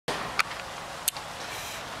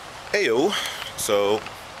Ayo, so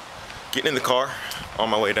getting in the car on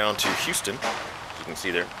my way down to Houston. You can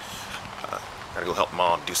see there. Gotta go help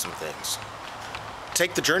Mom do some things.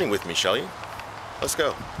 Take the journey with me, shall you? Let's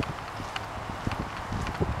go.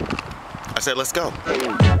 I said, let's go.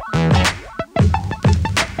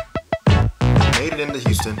 Made it into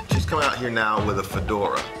Houston. She's coming out here now with a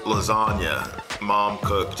fedora. Lasagna. Mom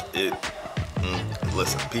cooked it.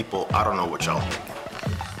 Listen, people, I don't know what y'all think,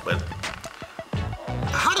 but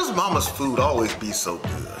how does Mama's food always be so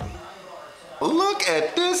good? Look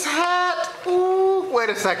at this hat. Ooh, wait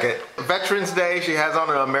a second. Veterans Day, she has on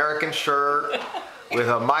an American shirt with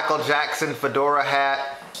a Michael Jackson fedora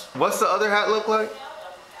hat. What's the other hat look like?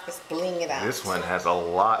 Let's bling it out. This one has a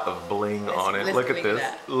lot of bling on it. Look at this.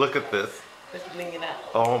 Look at this. Let's bling it out.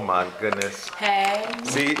 Oh my goodness. Hey.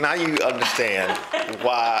 See, now you understand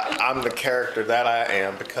why I'm the character that I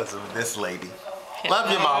am, because of this lady.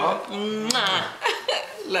 Love you, Mama. Mwah.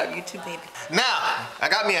 Love you too, baby. Now, I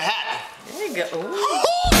got me a hat. There you go.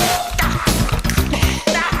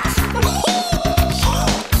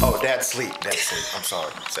 Oh, Dad's asleep. Dad's asleep. I'm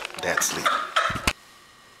sorry. Dad's asleep.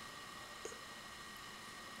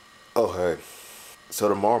 Oh, hey. So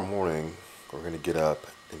tomorrow morning, we're gonna get up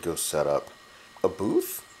and go set up a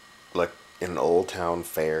booth, like in an old town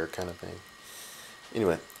fair kind of thing.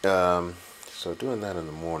 Anyway, so doing that in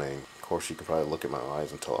the morning. Of course, you can probably look at my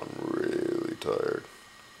eyes until I'm really tired.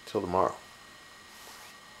 Till tomorrow.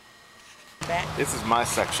 This is my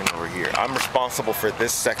section over here. I'm responsible for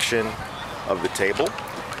this section of the table,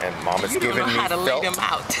 and Mom has given me felt. Lay them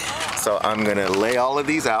out. So I'm gonna lay all of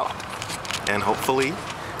these out, and hopefully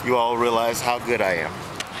you all realize how good I am.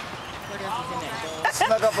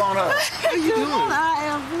 Snuck up on her. How you doing? I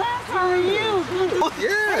am blessed. How are you?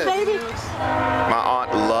 Yeah. Hey, baby. My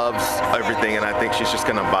aunt loves everything, and I think she's just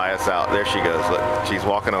gonna buy us out. There she goes. Look, she's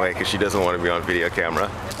walking away because she doesn't want to be on video camera.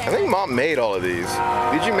 I think Mom made all of these.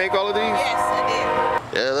 Did you make all of these? Yes, I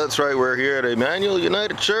did. Yeah, that's right. We're here at Emmanuel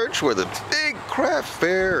United Church where the big craft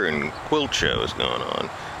fair and quilt show is going on.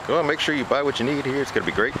 Go on, make sure you buy what you need here. It's gonna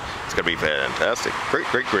be great. It's gonna be fantastic. Great,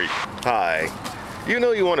 great, great. Hi. You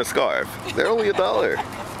know you want a scarf. They're only $1.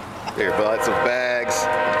 There are lots of bags,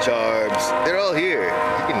 charms. They're all here.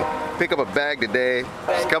 You can pick up a bag today.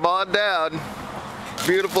 Just come on down.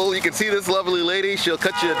 Beautiful. You can see this lovely lady. She'll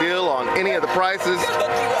cut you a deal on any of the prices,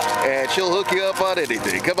 and she'll hook you up on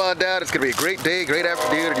anything. Come on down. It's gonna be a great day, great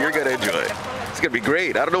afternoon, and you're gonna enjoy it. It's gonna be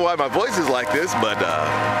great. I don't know why my voice is like this, but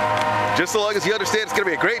just so long as you understand, it's gonna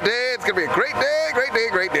be a great day. It's gonna be a great day, great day,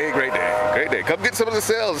 great day, great day, great day. Come get some of the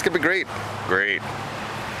sales. It's gonna be great. Great.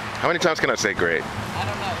 How many times can I say great? I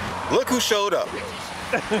don't know. Look who showed up.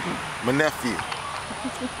 My nephew.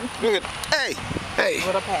 Look at, hey, hey.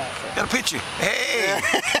 What a pass. Got a picture. Hey.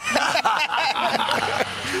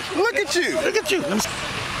 Look at you. Look at you.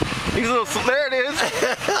 He's a little, there it is.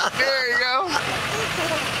 There you go.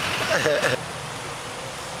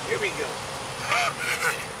 Here we go.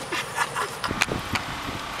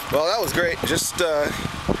 Well, that was great. Just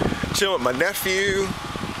chilling with my nephew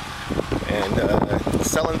and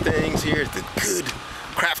selling things here at the Good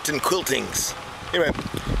Craft and Quiltings. Anyway,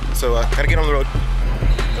 so gotta get on the road.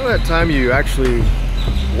 Remember that time you actually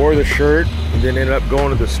wore the shirt and then ended up going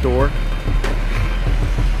to the store?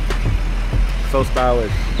 So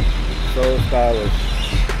stylish. So stylish.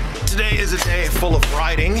 Today is a day full of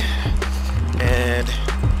writing, and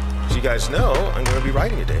as you guys know, I'm going to be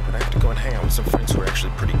writing today, but I have to go and hang out with some friends who are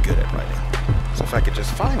actually pretty good at writing. So if I could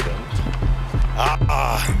just find them.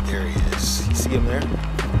 There he is. You see him there?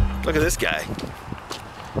 Look at this guy.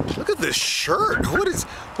 Look at this shirt.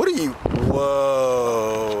 What are you?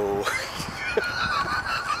 Whoa.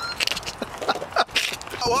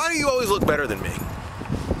 Why do you always look better than me?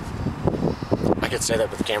 I could say that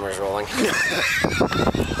with the cameras rolling.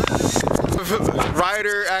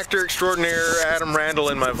 Writer, actor extraordinaire Adam Randall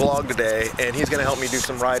in my vlog today, and he's gonna help me do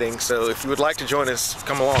some writing. So if you would like to join us,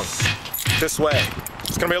 come along this way.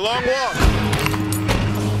 It's gonna be a long walk.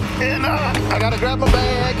 And I gotta grab my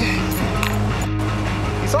bag.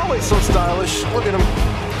 He's always so stylish. Look at him.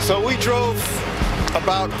 So we drove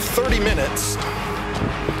about 30 minutes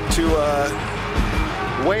to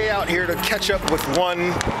way out here to catch up with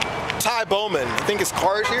one Ty Bowman. I think his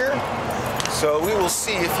car is here. So we will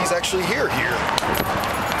see if he's actually here.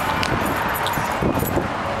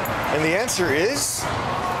 And the answer is,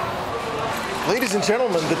 ladies and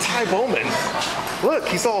gentlemen, the Ty Bowman. Look,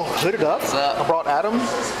 he's all hooded up. What's up? I brought Adam.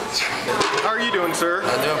 How are you doing, sir?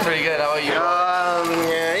 I'm doing pretty good. How about you?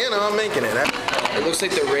 Yeah, you know, I'm making it. It looks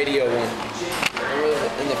like the radio one. Remember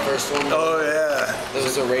in the first one? Oh, yeah. There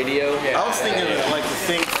was a radio. I was thinking of like the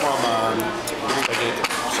thing from, I need to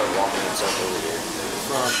start walking and stuff over here.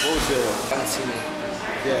 from? What was it? I haven't seen it.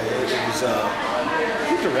 Yeah, it was,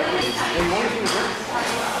 who directed it? Hey, you want to do it?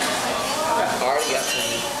 I already got some.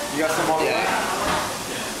 You got some on the way?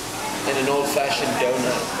 Yeah. And an old-fashioned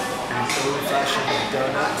donut. Old-fashioned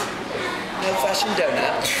donut. An old-fashioned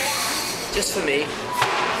donut. Just for me.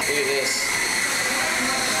 Look at this.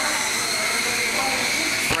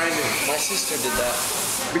 Brandon. My sister did that.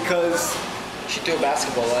 Because She threw a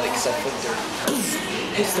basketball at it because I flipped her.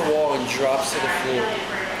 Hits the wall and drops to the floor.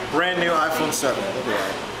 brand new iPhone 7. Look at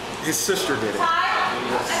that. His sister did it.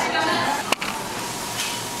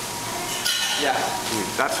 Yeah. Dude,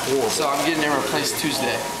 that's horrible. So I'm getting it replaced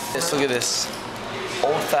Tuesday. Just look at this.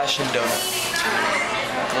 Old-fashioned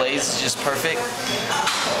donut. Glaze is just perfect.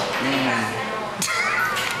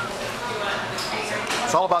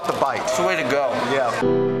 It's all about the bite. It's the way to go. Yeah.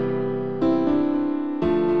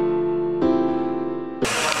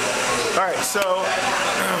 All right, so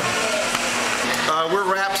we're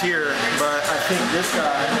wrapped here, but I think this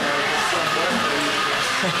guy,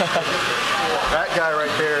 that guy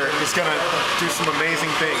right there, is gonna do some amazing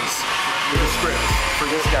things with the script for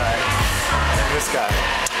this guy and this guy.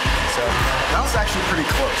 So that was actually pretty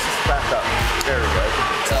close. Let's back up. There we go.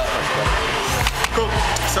 Cool.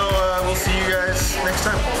 So we'll see you guys next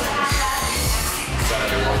time.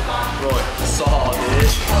 Roll it. Solid.